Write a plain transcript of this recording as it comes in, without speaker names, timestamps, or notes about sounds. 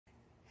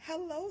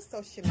Hello,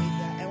 social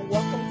media, and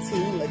welcome to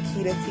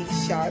Lakita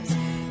T. Sharp's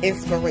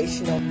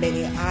Inspirational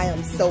Minute. I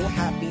am so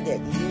happy that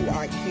you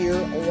are here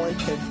on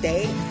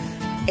today,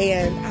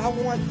 and I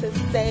want to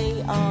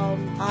say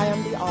I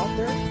am the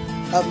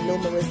author of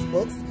numerous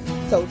books,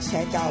 so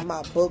check out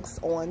my books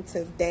on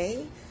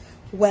today.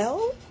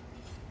 Well,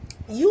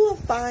 you will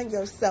find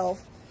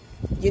yourself,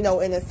 in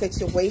a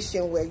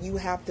situation where you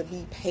have to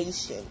be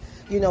patient.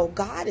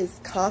 God is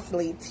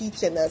constantly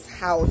teaching us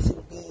how to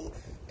be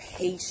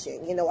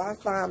patient. I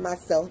find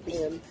myself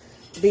being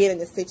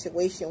in a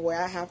situation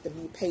where I have to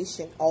be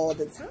patient all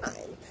the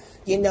time.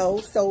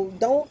 So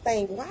don't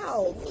think,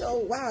 wow,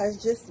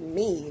 it's just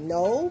me.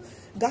 No,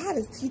 God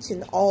is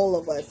teaching all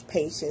of us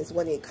patience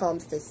when it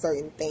comes to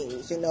certain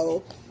things,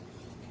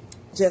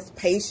 just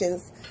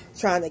patience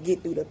trying to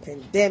get through the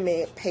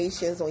pandemic,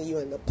 patience when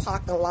you're in the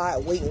parking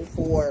lot waiting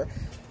for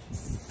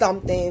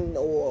something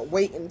or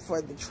waiting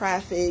for the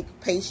traffic,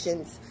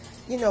 patience,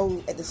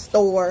 at the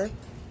store.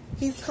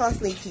 He's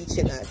constantly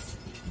teaching us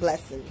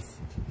blessings.